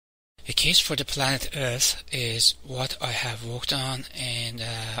The case for the planet Earth is what I have worked on, and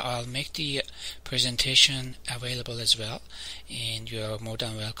I'll make the presentation available as well, and you are more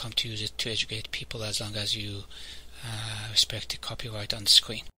than welcome to use it to educate people as long as you respect the copyright on the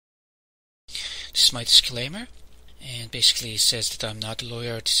screen. This is my disclaimer, and basically it says that I'm not a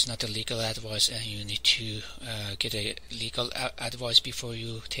lawyer. This is not a legal advice, and you need to get a legal advice before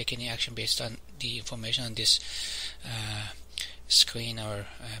you take any action based on the information on this screen or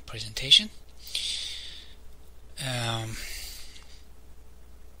presentation.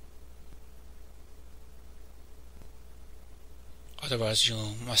 Otherwise you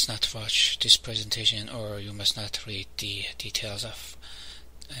must not watch this presentation, or you must not read the details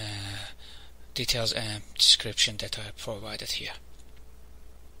and description that I provided here.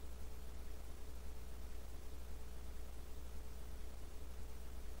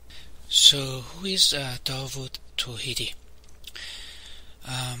 So who is Dawood Tawhidi?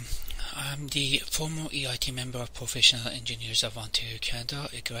 I'm the former EIT member of Professional Engineers of Ontario, Canada,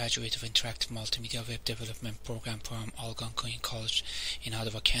 a graduate of Interactive Multimedia Web Development Program from Algonquin College in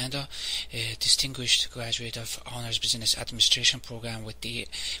Ottawa, Canada, a distinguished graduate of Honours Business Administration Program with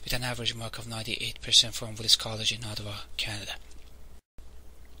an average mark of 98% from Willis College in Ottawa, Canada.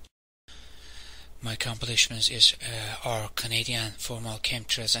 My accomplishments is our Canadian Formal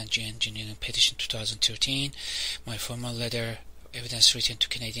Chemtrails and Geoengineering Petition 2013, my formal letter evidence written to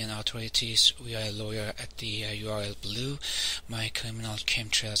Canadian authorities via a lawyer at the URL below, my criminal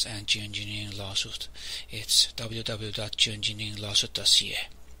chemtrails and geoengineering lawsuit. It's www.geoengineeringlawsuit.ca.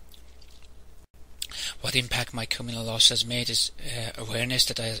 What impact my criminal lawsuit has made is awareness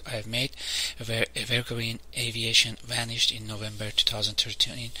that I have made. Evergreen Aviation vanished in November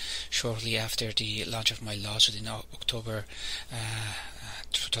 2013, shortly after the launch of my lawsuit in October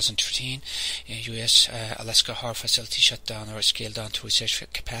 2013. U.S. Alaska HAARP facility shut down or scaled down to research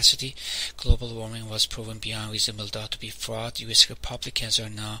capacity. Global warming was proven beyond reasonable doubt to be fraud. U.S. Republicans are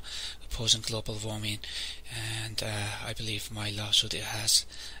now opposing global warming, and I believe my lawsuit has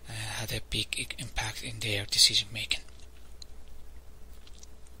had a big impact in their decision making.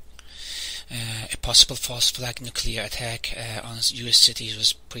 A possible false flag nuclear attack on U.S. cities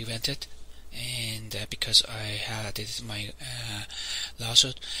was prevented, and because I had it in my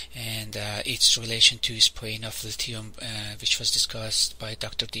lawsuit, and its relation to spraying of lithium, which was discussed by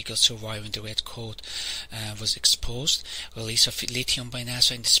Dr. Deagle surviving the red coat, was exposed. Release of lithium by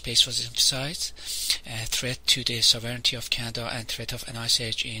NASA into space was emphasized. Threat to the sovereignty of Canada and threat of an ice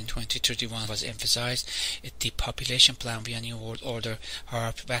age in 2031 was emphasized. The population plan via New World Order,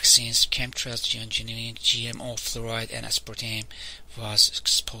 HAARP, vaccines, chemtrails, geoengineering, GMO, fluoride, and aspartame was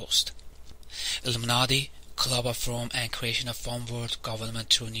exposed. Illuminati, Club of Rome, and creation of one world government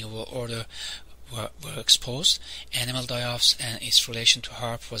through New World Order were exposed. Animal die-offs and its relation to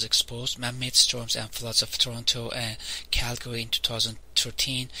HAARP was exposed. Man-made storms and floods of Toronto and Calgary in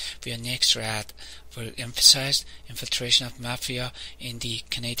 2013 via NextRad were emphasized. Infiltration of mafia in the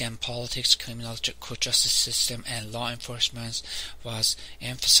Canadian politics, criminal court justice system, and law enforcement was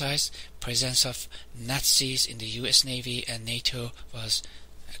emphasized. Presence of Nazis in the U.S. Navy and NATO was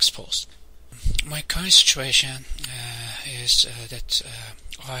exposed. My current situation is that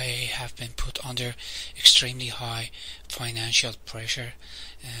I have been put under extremely high financial pressure,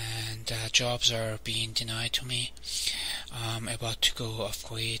 and jobs are being denied to me. I'm about to go off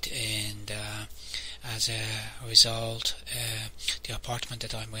grid, and as a result, the apartment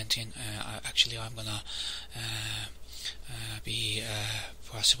that I'm renting, actually I'm gonna be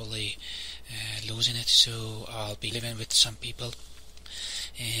possibly losing it, so I'll be living with some people.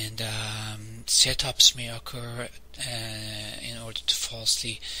 And setups may occur in order to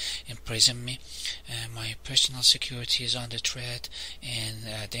falsely imprison me. My personal security is under threat, and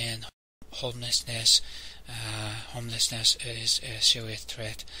then homelessness is a serious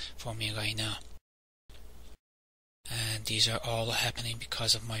threat for me right now. And these are all happening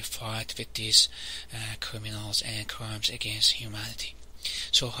because of my fight with these criminals and crimes against humanity.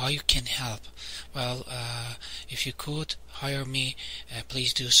 So how you can help? Well, if you could hire me,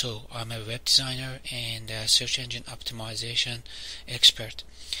 please do so. I'm a web designer and a search engine optimization expert.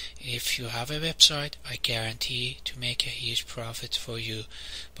 If you have a website, I guarantee to make a huge profit for you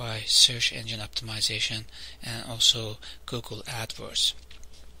by search engine optimization and also Google AdWords.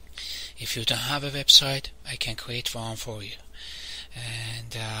 If you don't have a website, I can create one for you.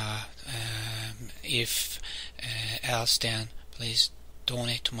 And if else, then please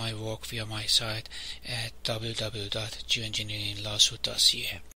donate to my work via my site at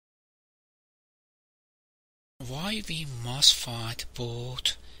www.geoengineeringlawsuit.ca. Why we must fight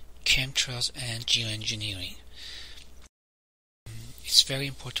both chemtrails and geoengineering? it's very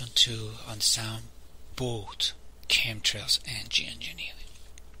important to understand both chemtrails and geoengineering.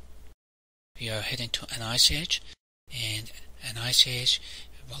 We are heading to an ice age, and an ice age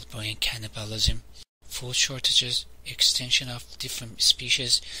will bring cannibalism, food shortages, extinction of different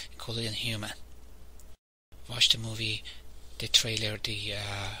species, including human. Watch the movie, the trailer, The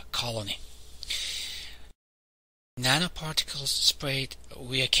Colony. Nanoparticles sprayed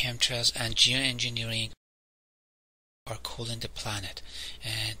via chemtrails and geoengineering are cooling the planet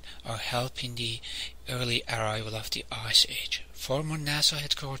and are helping the early arrival of the ice age. Former NASA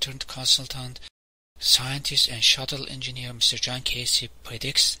headquartered consultant, scientist and shuttle engineer Mr. John Casey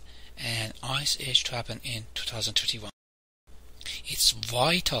predicts an ice age to happen in 2031. It's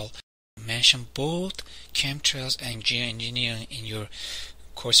vital to mention both chemtrails and geoengineering in your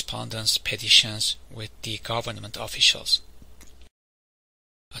correspondence petitions with the government officials.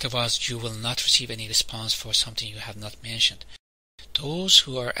 Otherwise, you will not receive any response for something you have not mentioned. Those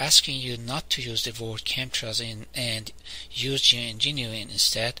who are asking you not to use the word chemtrails and use geoengineering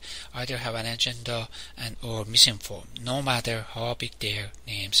instead either have an agenda or misinformed, no matter how big their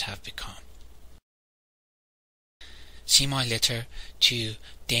names have become. See my letter to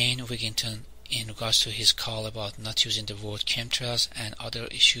Dane Wigington in regards to his call about not using the word chemtrails and other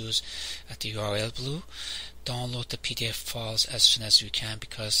issues at the URL below. Download the PDF files as soon as you can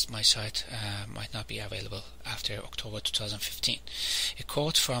because my site might not be available after October 2015. A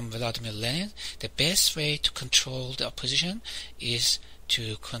quote from Vladimir Lenin: "The best way to control the opposition is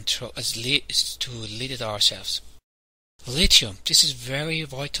to lead it ourselves." Lithium. This is very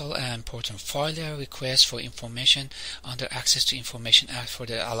vital and important. File a request for information under Access to Information Act for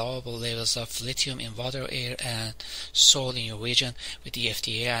the allowable levels of lithium in water, air, and soil in your region with the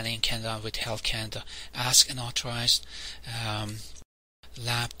FDA and in Canada with Health Canada. Ask an authorized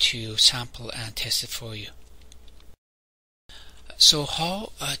lab to sample and test it for you. So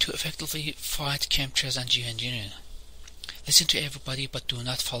how to effectively fight chemtrails and geoengineering? Listen to everybody but do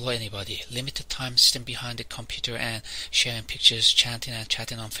not follow anybody. Limit the time sitting behind the computer and sharing pictures, chanting and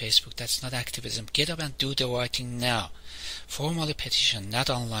chatting on Facebook. That's not activism. Get up and do the right thing now. Formally petition, not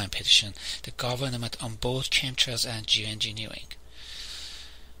online petition, the government on both chemtrails and geoengineering.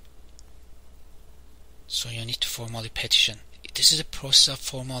 So you need to formally petition. This is a process of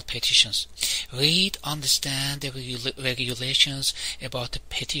formal petitions. Read, understand the regulations about the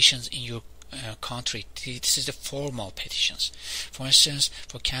petitions in your country. This is the formal petitions. For instance,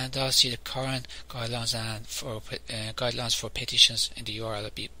 for Canada, see the current guidelines and guidelines for petitions in the URL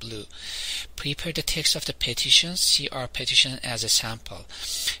below. Prepare the text of the petition. See our petition as a sample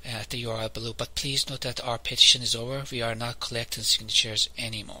at the URL below. But please note that our petition is over. We are not collecting signatures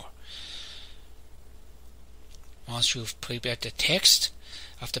anymore. Once you've prepared the text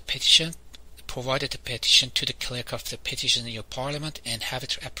of the petition, provided the petition to the clerk of the petition in your parliament and have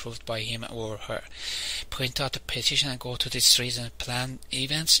it approved by him or her. Print out the petition and go to the streets and plan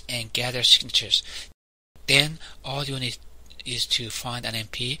events and gather signatures. Then all you need is to find an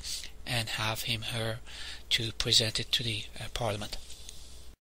MP and have him or her to present it to the parliament.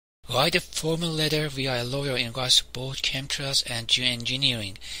 Write a formal letter via a lawyer in regards to both chemtrails and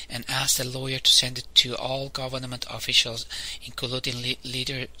geoengineering and ask the lawyer to send it to all government officials, including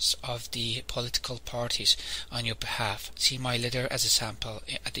leaders of the political parties, on your behalf. See my letter as a sample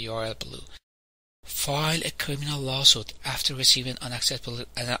at the URL below. File a criminal lawsuit after receiving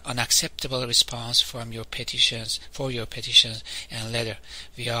an unacceptable response from your petitions and letter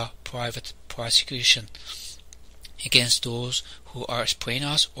via private prosecution against those who are spraying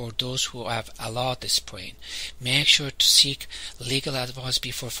us or those who have allowed the spraying. Make sure to seek legal advice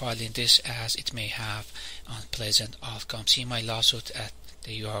before filing this, as it may have unpleasant outcomes. See my lawsuit at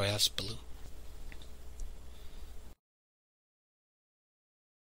the URLs below.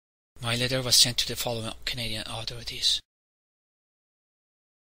 My letter was sent to the following Canadian authorities.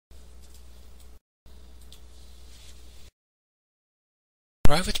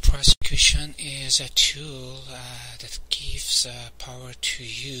 Private prosecution is a tool that gives power to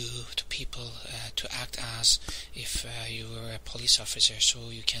you, to people, to act as if you were a police officer, so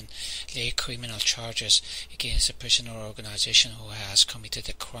you can lay criminal charges against a person or organization who has committed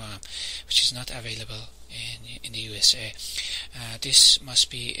a crime, which is not available in the USA. This must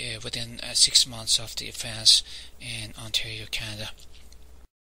be within 6 months of the offense in Ontario, Canada.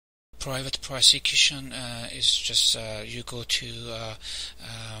 Private prosecution is just you go to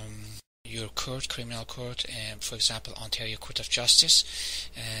your court, criminal court, and for example Ontario Court of Justice,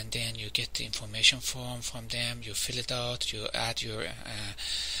 and then you get the information form from them, you fill it out, you add your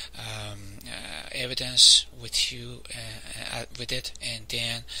evidence with it, and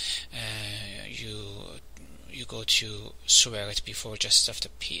then you you go to swear it before Justice of the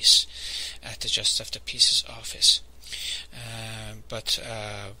Peace at the Justice of the Peace's office. But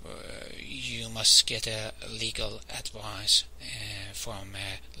you must get a legal advice from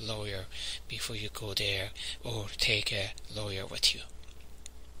a lawyer before you go there, or take a lawyer with you.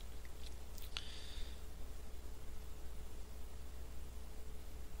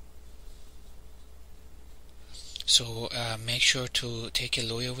 So make sure to take a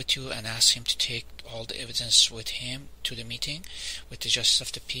lawyer with you and ask him to take all the evidence with him to the meeting with the Justice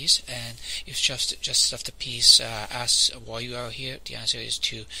of the Peace. And if Justice of the Peace asks why you are here, the answer is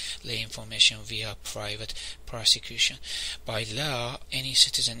to lay information via private prosecution. By law, any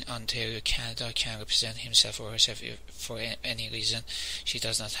citizen in Ontario, Canada can represent himself or herself if for any reason she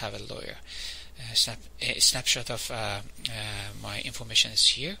does not have a lawyer. A snapshot of my information is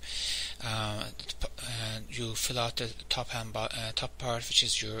here. You fill out the top part, which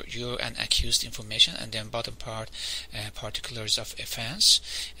is your and accused information, and then bottom part, particulars of offense.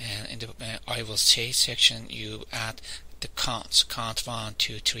 And in the I will say section, you add the count 1,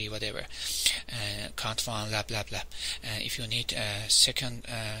 2, 3, whatever, count 1, blah blah blah. And if you need a second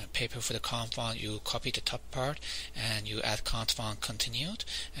paper for the count 1, you copy the top part and you add count 1 continued,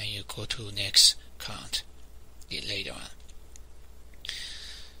 and you go to next count later on.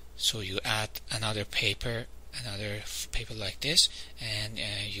 So you add another paper like this, and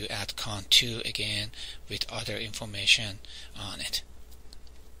you add count 2 again with other information on it.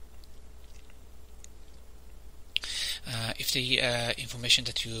 If the information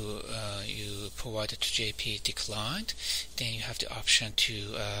that you provided to JP declined, then you have the option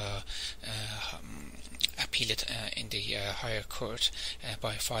to appeal it in the higher court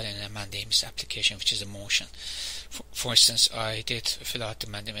by filing a mandamus application, which is a motion. For instance, I did fill out the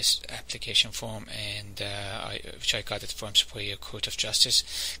mandamus application form, and which I got it from Superior Court of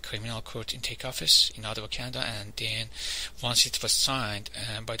Justice, Criminal Court Intake Office in Ottawa, Canada, and then once it was signed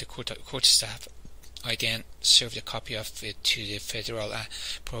by the court staff, I then served a copy of it to the federal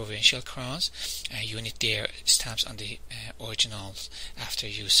provincial crowns. Unit there stamps on the originals after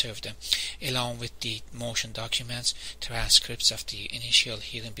you serve them, along with the motion documents, transcripts of the initial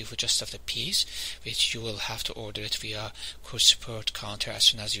hearing before Justice of the Peace, which you will have to order it via court support counter as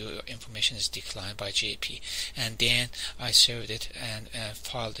soon as your information is declined by JP. And then I served it and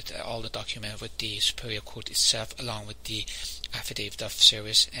filed it, all the document with the Superior Court itself, along with the affidavit of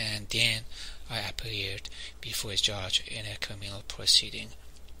service, and then I appeared before a judge in a criminal proceeding.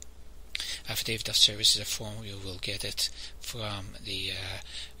 Affidavit of service is a form, you will get it from the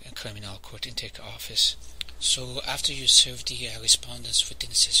criminal court intake office. So after you serve the respondents with the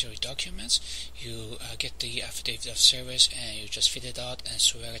necessary documents, you get the affidavit of service, and you just fill it out and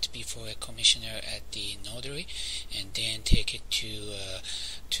swear it before a commissioner at the notary, and then take it to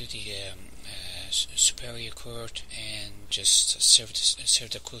the Superior Court and just serve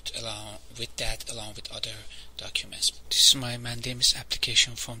the court along with other documents. This is my mandamus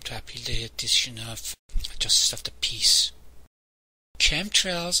application form to appeal the decision of Justice of the Peace.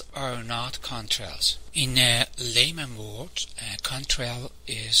 Chemtrails are not contrails. In layman words, contrail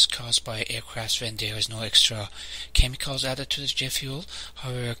is caused by aircraft when there is no extra chemicals added to the jet fuel.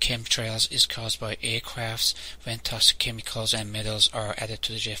 However, chemtrails is caused by aircrafts when toxic chemicals and metals are added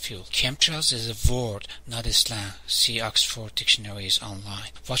to the jet fuel. Chemtrails is a word, not a slang. See Oxford dictionaries online.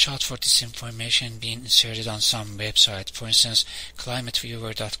 Watch out for this information being inserted on some website. For instance,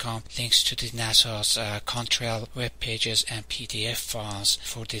 climateviewer.com links to the NASA's contrail web pages and PDF files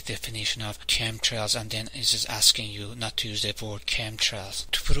for the definition of chemtrails, and then it is asking you not to use the word chemtrails.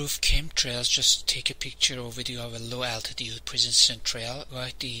 To prove chemtrails, just take a picture or video of a low altitude persistent trail,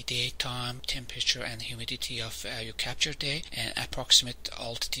 write the date, time, temperature and humidity of your capture day, and approximate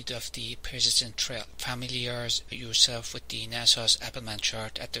altitude of the persistent trail. Familiarize yourself with the NASA's Appleman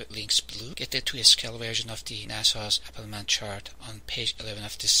chart at the links below. Get the 2-scale version of the NASA's Appleman chart on page 11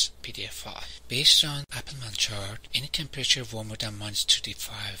 of this PDF file. Based on Appleman chart, any temperature warmer than minus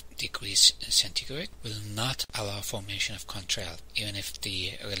 35 degrees centigrade will not allow formation of contrail, even if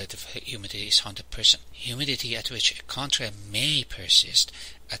the relative humidity is 100%. Humidity at which a contrail may persist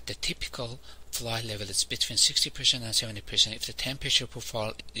at the typical flight level is between 60% and 70% if the temperature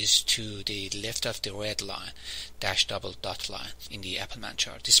profile is to the left of the red line, dash double dot line in the Appleman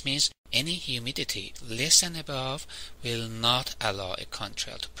chart. This means any humidity less than above will not allow a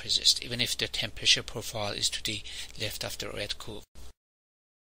contrail to persist, even if the temperature profile is to the left of the red curve.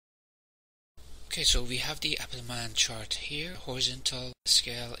 Okay, so we have the Appleman chart here. Horizontal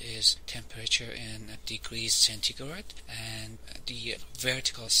scale is temperature in degrees centigrade, and the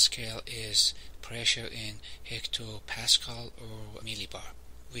vertical scale is pressure in hectopascal or millibar.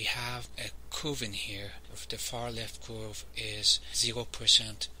 we have a curve in here. The far left curve is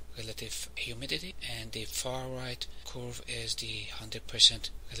 0% relative humidity, and the far right curve is the 100%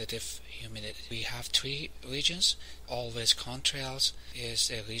 relative humidity. We have three regions. Always contrails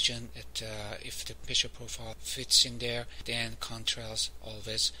is a region that if the temperature profile fits in there, then contrails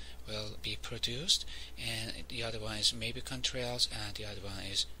always will be produced, and the other one is maybe contrails, and the other one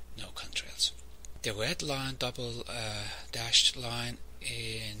is no contrails. The red line, double dashed line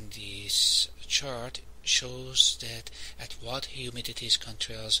in this chart shows that at what humidities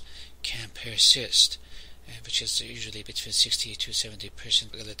contrails can persist, which is usually between 60 to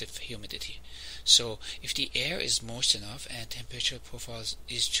 70% relative humidity. So if the air is moist enough and temperature profile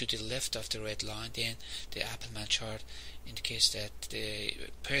is to the left of the red line, then the Appleman chart indicates that the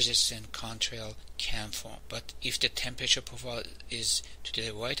persistent contrail can form. But if the temperature profile is to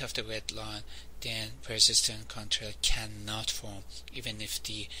the right of the red line, then persistent contrail cannot form, even if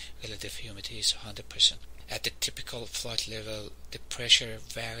the relative humidity is 100%. At the typical flight level, the pressure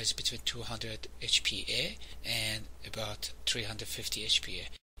varies between 200 HPA and about 350 HPA.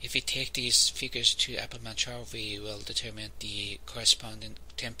 If we take these figures to Appleman chart, we will determine the corresponding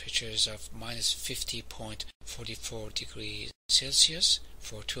temperatures of minus 50.44 degrees Celsius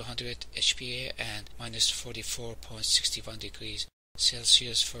for 200 HPA and minus 44.61 degrees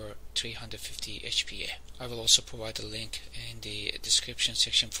Celsius for 350 HPA. I will also provide a link in the description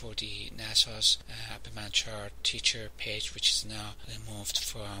section for the NASA's Appleman chart teacher page, which is now removed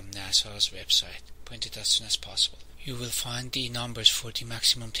from NASA's website. Print it as soon as possible. You will find the numbers for the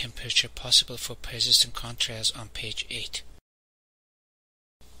maximum temperature possible for persistent contrails on page 8.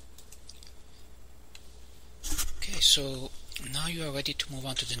 Okay, so now you are ready to move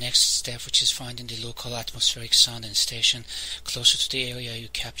on to the next step, which is finding the local atmospheric sound and station closer to the area you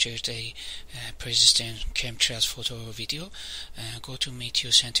captured a persistent chemtrails photo or video. Go to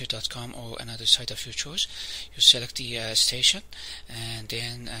meteocenter.com or another site of your choice. You select the station and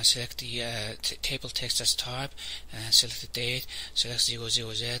then select the table text as type, select the date, select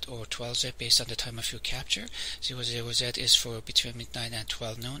 00Z or 12Z based on the time of your capture. 00Z is for between midnight and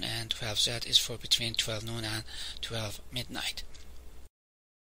 12 noon, and 12Z is for between 12 noon and 12 midnight.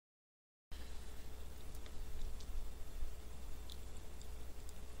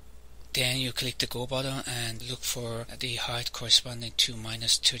 Then you click the go button and look for the height corresponding to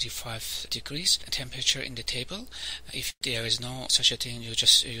minus 35 degrees temperature in the table. If there is no such a thing, you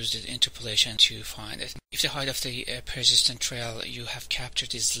just use the interpolation to find it. If the height of the persistent trail you have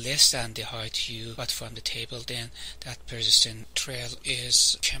captured is less than the height you got from the table, then that persistent trail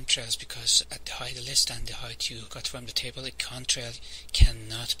is chemtrails, because at the height less than the height you got from the table, a contrail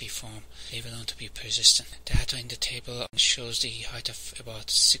cannot be formed. They will not be persistent. Data in the table shows the height of about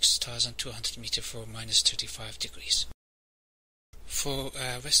 6,200 meters for minus 35 degrees. For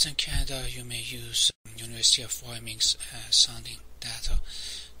Western Canada, you may use University of Wyoming's sounding data.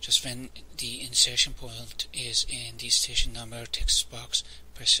 Just when the insertion point is in the station number text box,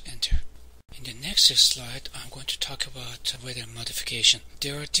 press enter. In the next slide, I'm going to talk about weather modification.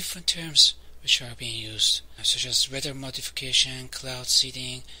 There are different terms which are being used, such as weather modification, cloud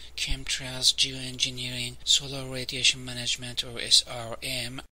seeding, chemtrails, geoengineering, solar radiation management or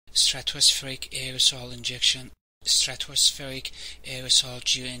SRM, stratospheric aerosol injection, stratospheric aerosol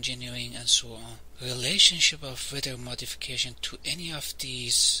geoengineering, and so on. Relationship of weather modification to any of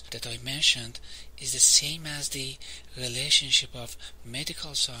these that I mentioned is the same as the relationship of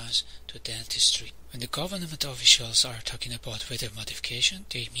medical science to dentistry. When the government officials are talking about weather modification,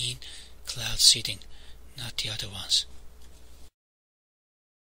 they mean cloud seeding, not the other ones.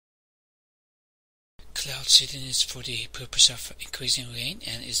 Cloud seeding is for the purpose of increasing rain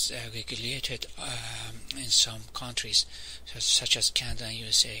and is regulated in some countries, such as Canada and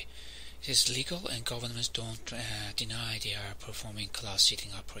USA. It is legal and governments don't deny they are performing cloud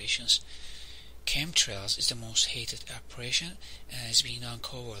seeding operations. Chemtrails is the most hated operation and is being done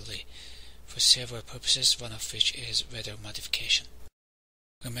covertly for several purposes, one of which is weather modification.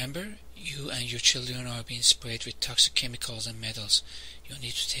 Remember, you and your children are being sprayed with toxic chemicals and metals. You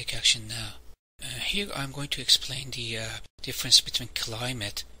need to take action now. Here I'm going to explain the difference between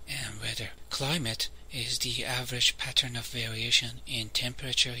climate and weather. Climate is the average pattern of variation in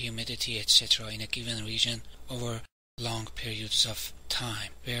temperature, humidity, etc. in a given region over long periods of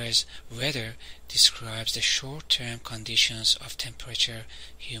time, whereas weather describes the short-term conditions of temperature,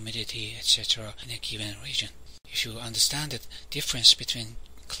 humidity, etc. in a given region. If you understand the difference between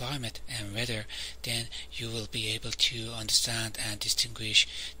climate and weather, then you will be able to understand and distinguish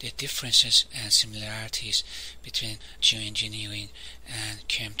the differences and similarities between geoengineering and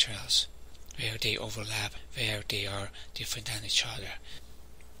chemtrails, where they overlap, where they are different than each other.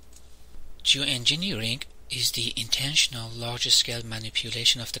 Geoengineering is the intentional large-scale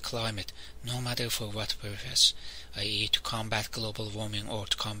manipulation of the climate, no matter for what purpose, i.e. to combat global warming or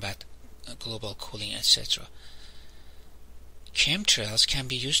to combat global cooling, etc. Chemtrails can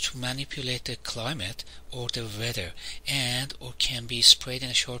be used to manipulate the climate or the weather and or can be sprayed in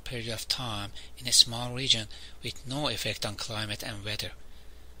a short period of time in a small region with no effect on climate and weather.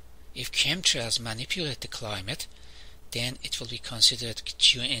 If chemtrails manipulate the climate, then it will be considered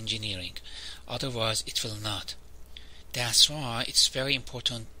geoengineering, otherwise it will not. That's why it's very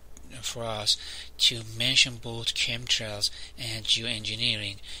important for us to mention both chemtrails and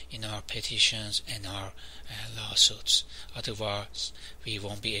geoengineering in our petitions and our lawsuits, otherwise we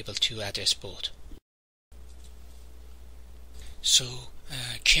won't be able to address both. So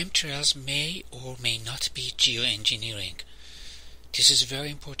chemtrails may or may not be geoengineering. This is very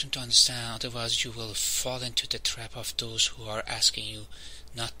important to understand, otherwise you will fall into the trap of those who are asking you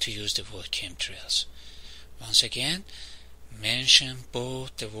not to use the word chemtrails. Once again, mention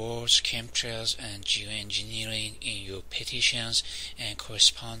both the words chemtrails and geoengineering in your petitions and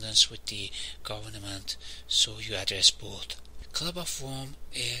correspondence with the government, so you address both. Club of Rome,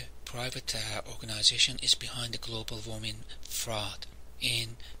 a private organization, is behind the global warming fraud.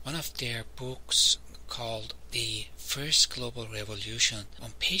 In one of their books called The First Global Revolution,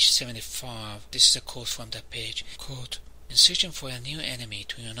 on page 75, this is a quote from that page, quote, "In searching for a new enemy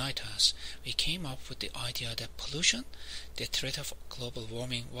to unite us, we came up with the idea that pollution, the threat of global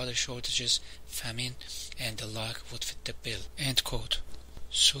warming, water shortages, famine, and the like would fit the bill." End quote.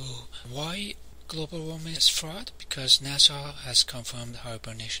 So why global warming is fraud? Because NASA has confirmed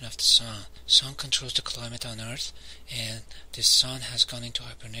hibernation of the sun. Sun controls the climate on Earth, and the sun has gone into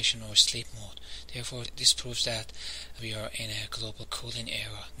hibernation or sleep mode. Therefore, this proves that we are in a global cooling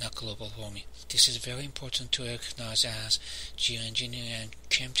era, not global warming. This is very important to recognize, as geoengineering and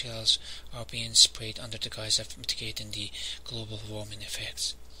chemtrails are being sprayed under the guise of mitigating the global warming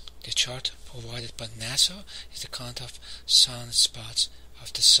effects. The chart provided by NASA is the count of sunspots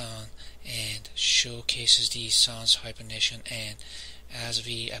of the sun and showcases the sun's hibernation, and as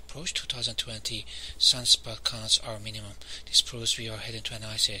we approach 2020, sunspot counts are minimum. This proves we are heading to an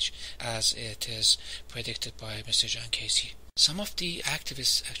ice age, as it is predicted by Mr. John Casey. Some of the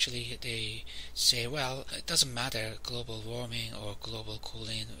activists actually, they say, well, it doesn't matter global warming or global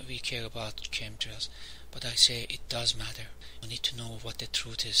cooling, we care about chemtrails. But I say it does matter. You need to know what the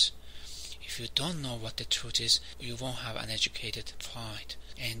truth is. If you don't know what the truth is, you won't have an educated fight,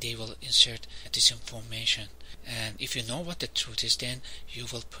 and they will insert disinformation. And if you know what the truth is, then you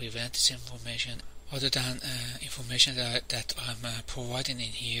will prevent disinformation. Other than information that I'm providing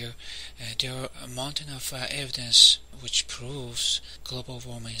in here, there are a mountain of evidence which proves global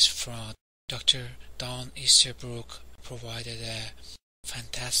warming is fraud. Dr. Dawn Easterbrook provided a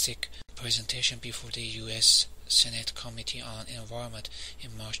fantastic presentation before the U.S. Senate Committee on Environment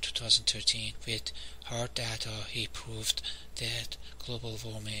in March 2013. With hard data, he proved that global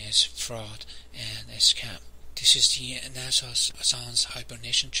warming is fraud and a scam. This is the NASA's sun's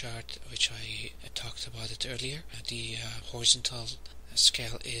hibernation chart, which I talked about it earlier. The horizontal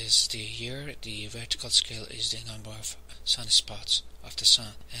scale is the year, the vertical scale is the number of sunspots of the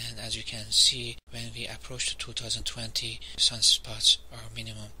sun, and as you can see, when we approach to 2020, sunspots are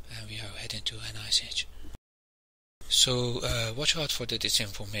minimum and we are heading to an ice age. So watch out for the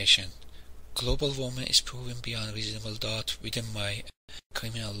disinformation. Global warming is proven beyond reasonable doubt within my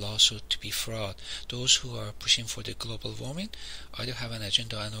criminal lawsuit to be fraud. Those who are pushing for the global warming either have an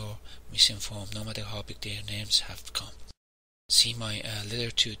agenda and or misinformed, no matter how big their names have become. See my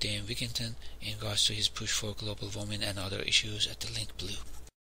letter to Dane Wigington in regards to his push for global warming and other issues at the link below.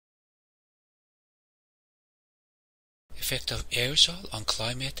 Effect of aerosol on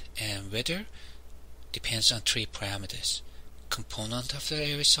climate and weather depends on three parameters: component of the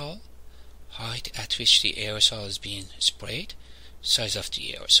aerosol, height at which the aerosol is being sprayed, size of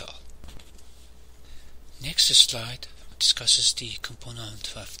the aerosol. Next slide discusses the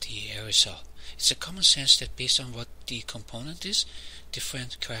component of the aerosol. It's a common sense that based on what the component is,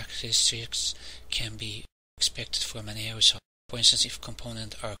 different characteristics can be expected from an aerosol. For instance, if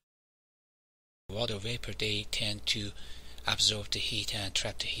components are water vapor, they tend to absorb the heat and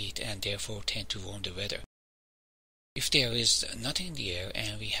trap the heat and therefore tend to warm the weather. If there is nothing in the air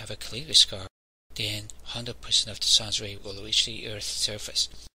and we have a clear sky, then 100% of the sun's ray will reach the Earth's surface.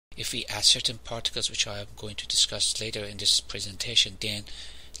 If we add certain particles, which I am going to discuss later in this presentation, then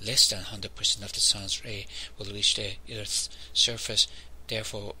less than 100% of the sun's ray will reach the Earth's surface,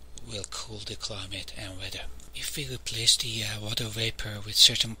 therefore will cool the climate and weather. If we replace the water vapor with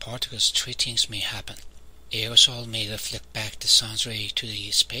certain particles, three things may happen. Aerosol may reflect back the sun's ray to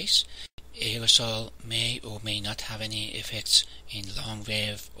the space, aerosol may or may not have any effects in long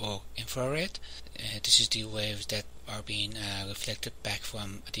wave or infrared. This is the waves that are being reflected back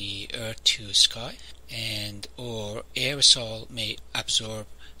from the earth to sky, and or aerosol may absorb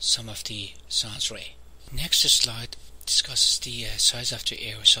some of the sun's ray. Next slide discusses the size of the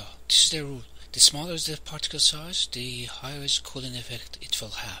aerosol. This is the rule. The smaller is the particle size, the higher is the cooling effect it will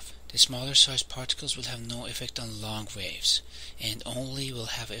have. The smaller sized particles will have no effect on long waves and only will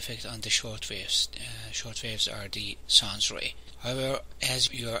have effect on the short waves. Short waves are the sun's ray. However,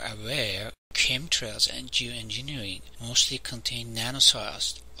 as you are aware, chemtrails and geoengineering mostly contain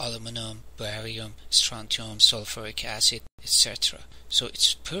nanosized aluminum, barium, strontium, sulfuric acid, etc. So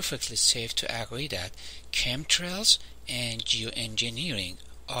it's perfectly safe to agree that chemtrails and geoengineering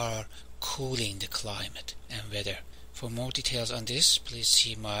are cooling the climate and weather. For more details on this, please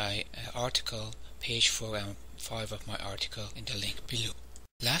see my article, page 4 and 5 of my article in the link below.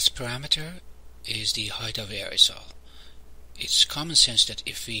 Last parameter is the height of aerosol. It's common sense that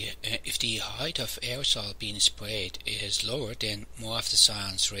if the height of aerosol being sprayed is lower, then more of the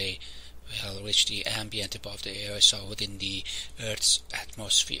sun's ray will reach the ambient above the aerosol within the Earth's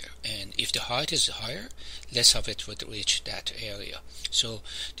atmosphere, and if the height is higher, less of it would reach that area. So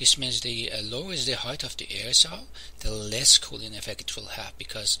this means the lower is the height of the aerosol, the less cooling effect it will have,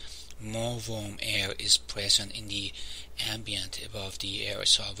 because more warm air is present in the ambient above the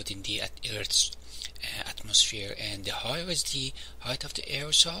aerosol within the Earth's atmosphere, and the higher is the height of the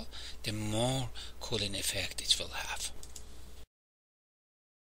aerosol, the more cooling effect it will have.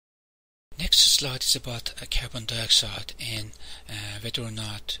 Next slide is about carbon dioxide and whether or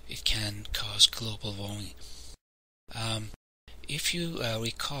not it can cause global warming. If you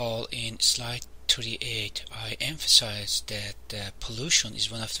recall in slide 38, I emphasized that pollution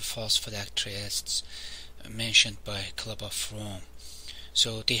is one of the false flag tests mentioned by Club of Rome.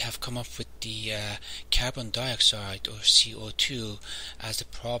 So they have come up with the carbon dioxide or CO2 as the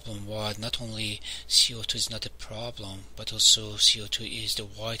problem, while not only CO2 is not a problem, but also CO2 is the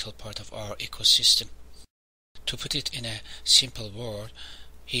vital part of our ecosystem. To put it in a simple word,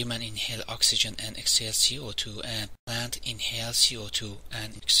 human inhale oxygen and exhale CO2, and plant inhale CO2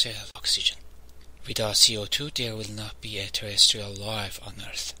 and exhale oxygen. Without CO2 there will not be a terrestrial life on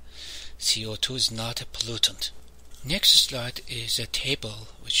Earth. CO2 is not a pollutant. Next slide is a table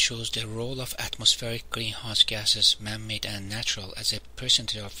which shows the role of atmospheric greenhouse gases, man-made and natural, as a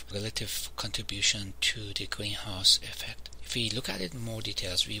percentage of relative contribution to the greenhouse effect. If we look at it in more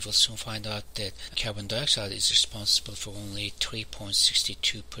details, we will soon find out that carbon dioxide is responsible for only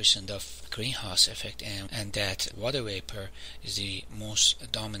 3.62% of greenhouse effect, and that water vapor is the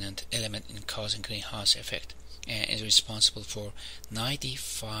most dominant element in causing greenhouse effect and is responsible for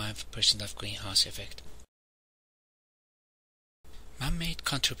 95% of greenhouse effect. Man-made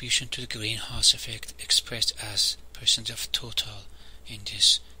contribution to the greenhouse effect expressed as percent of total in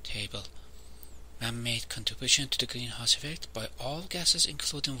this table. Man-made contribution to the greenhouse effect by all gases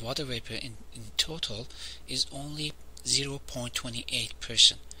including water vapor in total is only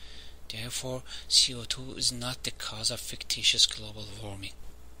 0.28%. Therefore, CO2 is not the cause of fictitious global warming.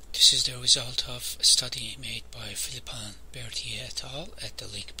 This is the result of a study made by Philippon Berthier et al. At the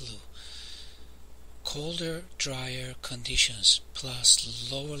link below. Colder, drier conditions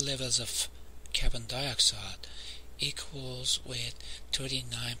plus lower levels of carbon dioxide equals with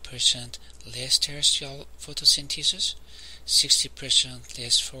 39% less terrestrial photosynthesis, 60%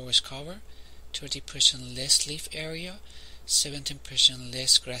 less forest cover, 30% less leaf area, 17%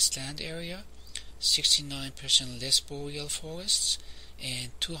 less grassland area, 69% less boreal forests,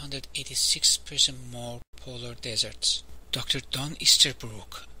 and 286% more polar deserts. Dr. Don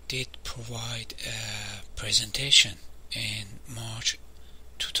Easterbrook did provide a presentation in March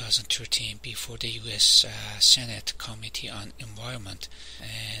 2013 before the U.S. Senate Committee on Environment,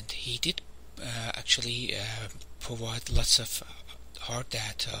 and he did actually provide lots of hard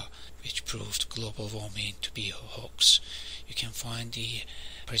data which proved global warming to be a hoax. You can find the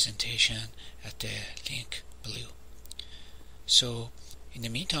presentation at the link below. So in the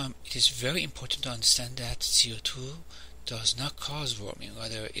meantime, it is very important to understand that CO2 does not cause warming,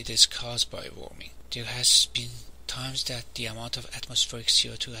 rather it is caused by warming. There has been times that the amount of atmospheric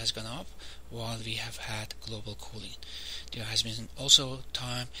CO2 has gone up while we have had global cooling. There has been also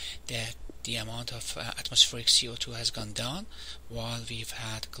time that the amount of atmospheric CO2 has gone down while we've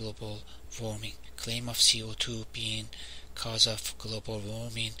had global warming. Claim of CO2 being cause of global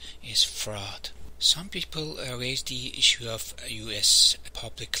warming is fraud. Some people raise the issue of U.S.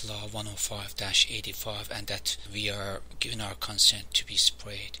 Public Law 105-85 and that we are giving our consent to be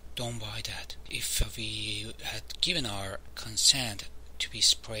sprayed. Don't buy that. If we had given our consent to be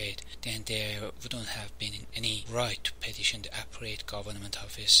sprayed, then there wouldn't have been any right to petition the appropriate government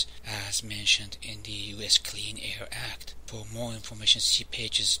office as mentioned in the US Clean Air Act. For more information, see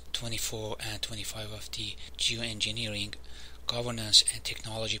pages 24 and 25 of the Geoengineering Governance and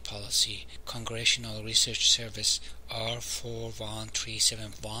Technology Policy, Congressional Research Service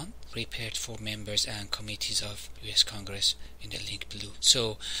R41371, prepared for members and committees of US Congress, in the link below.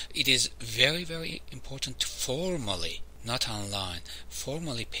 So it is very, very important to formally, not online,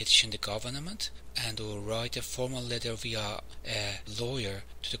 formally petition the government and or write a formal letter via a lawyer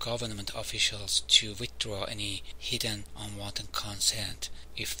to the government officials to withdraw any hidden unwanted consent,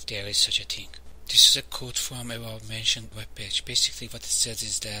 if there is such a thing. This is a quote from above mentioned webpage. Basically what it says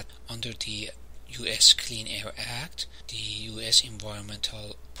is that under the US Clean Air Act, the US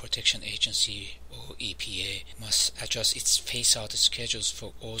Environmental Protection Agency, or EPA, must adjust its phase-out schedules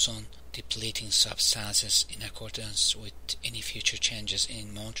for ozone depleting substances in accordance with any future changes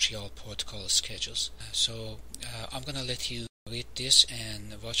in Montreal Protocol schedules. I'm gonna let you read this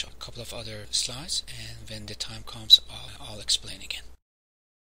and watch a couple of other slides, and when the time comes, I'll explain again.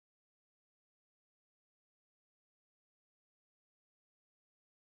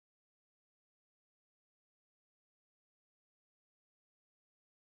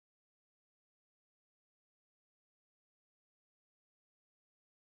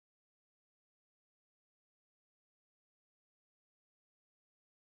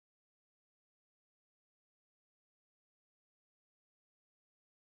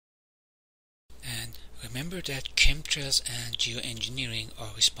 And remember that chemtrails and geoengineering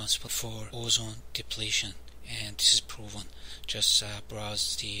are responsible for ozone depletion, and this is proven. Just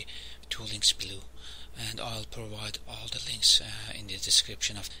browse the two links below, and I'll provide all the links in the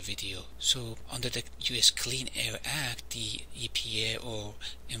description of the video. So under the US Clean Air Act, the EPA, or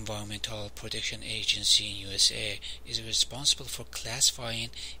Environmental Protection Agency in USA, is responsible for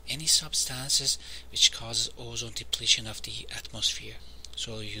classifying any substances which causes ozone depletion of the atmosphere.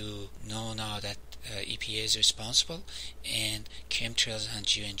 So you know now that EPA is responsible, and chemtrails and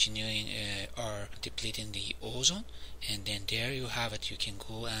geoengineering are depleting the ozone, and then there you have it. You can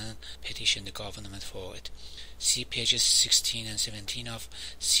go and petition the government for it. See pages 16 and 17 of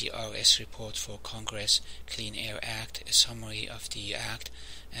CRS report for Congress Clean Air Act, a summary of the act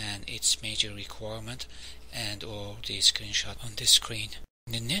and its major requirement, and or the screenshot on the screen.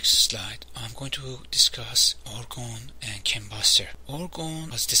 In the next slide, I'm going to discuss argon and chembuster.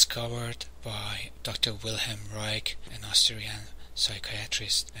 Argon was discovered by Dr. Wilhelm Reich, an Austrian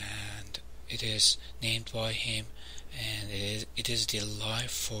psychiatrist, and it is named by him, and it is the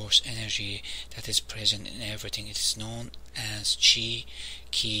life force energy that is present in everything. It is known as Chi,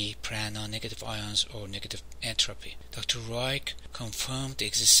 Ki, Prana, negative ions, or negative entropy. Dr. Reich confirmed the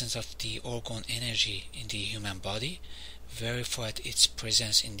existence of the argon energy in the human body, verified its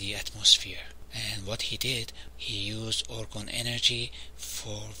presence in the atmosphere. And what he did, he used argon energy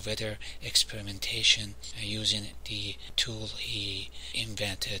for weather experimentation using the tool he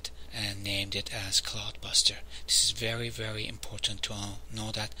invented and named it as Cloudbuster. This is very, very important to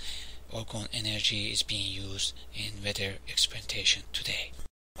know that argon energy is being used in weather experimentation today.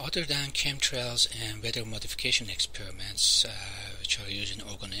 Other than chemtrails and weather modification experiments which are using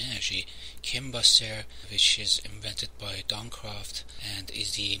argon energy, Chembuster, which is invented by Duncroft and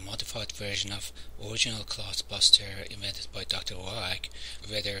is the modified version of original Cloudbuster invented by Dr. Reich,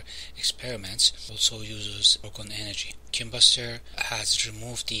 weather experiments, also uses argon energy. Chembuster has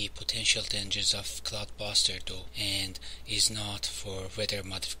removed the potential dangers of Cloudbuster though, and is not for weather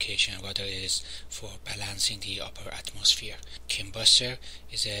modification, rather it is for balancing the upper atmosphere. Chembuster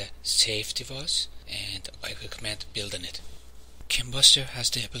is a safe device, and I recommend building it. Chembuster has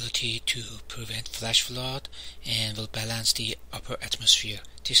the ability to prevent flash flood and will balance the upper atmosphere.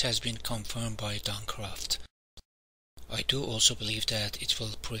 This has been confirmed by Duncroft. I do also believe that it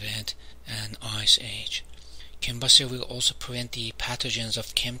will prevent an ice age. Chembuster will also prevent the pathogens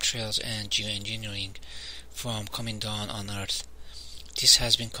of chemtrails and geoengineering from coming down on Earth. This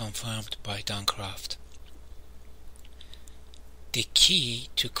has been confirmed by Duncroft. The key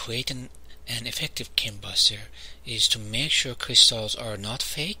to creating an effective chembuster is to make sure crystals are not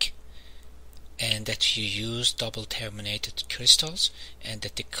fake, and that you use double terminated crystals, and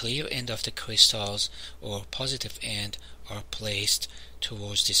that the clear end of the crystals or positive end are placed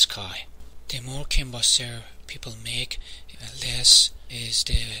towards the sky. The more chembuster people make, less is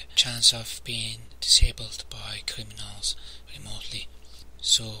the chance of being disabled by criminals remotely.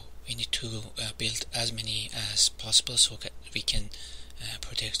 So we need to build as many as possible so that we can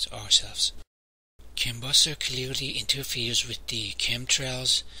protect ourselves. Chembuster clearly interferes with the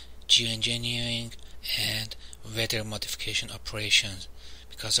chemtrails, geoengineering, and weather modification operations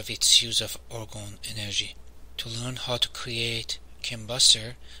because of its use of argon energy. To learn how to create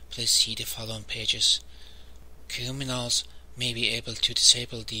combustor, please see the following pages. Criminals may be able to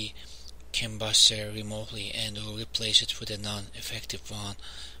disable the combustor remotely and or replace it with a non-effective one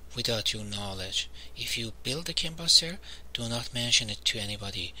without your knowledge. If you build a combustor, do not mention it to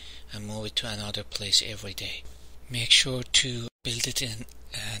anybody and move it to another place every day. Make sure to build it in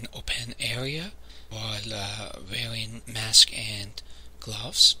an open area while wearing mask and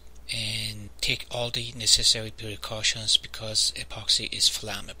gloves, and take all the necessary precautions because epoxy is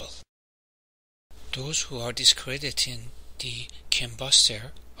flammable. Those who are discrediting the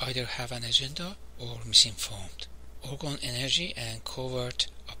combustor either have an agenda or misinformed. Argon energy and covert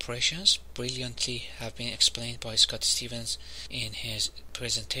operations brilliantly have been explained by Scott Stevens in his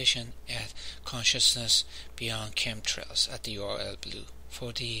presentation at Consciousness Beyond Chemtrails at the URL below.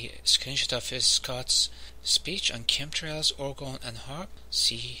 For the screenshot of Scott's speech on chemtrails, argon and HAARP,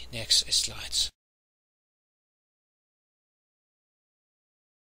 see next slides.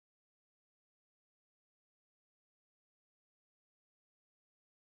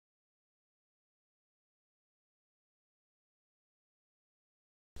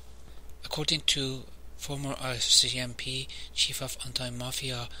 According to former RCMP Chief of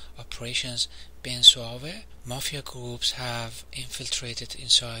Anti-Mafia Operations Ben Suave, mafia groups have infiltrated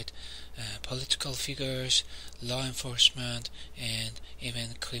inside political figures, law enforcement, and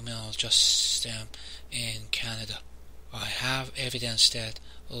even criminal justice system in Canada. I have evidence that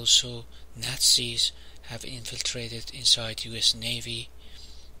also Nazis have infiltrated inside US Navy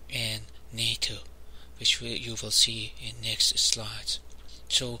and NATO, which you will see in next slides.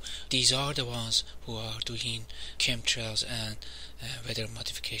 So these are the ones who are doing chemtrails and weather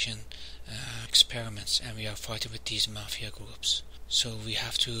modification experiments, and we are fighting with these mafia groups. So we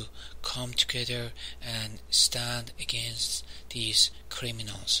have to come together and stand against these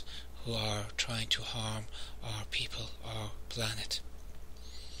criminals who are trying to harm our people, our planet.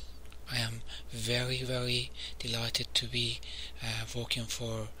 I am very, very delighted to be working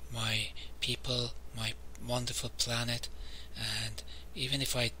for my people, my wonderful planet, and even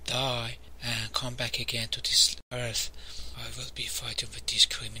if I die and come back again to this earth, I will be fighting with these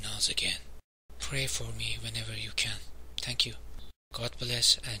criminals again. Pray for me whenever you can. Thank you. God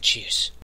bless and cheers.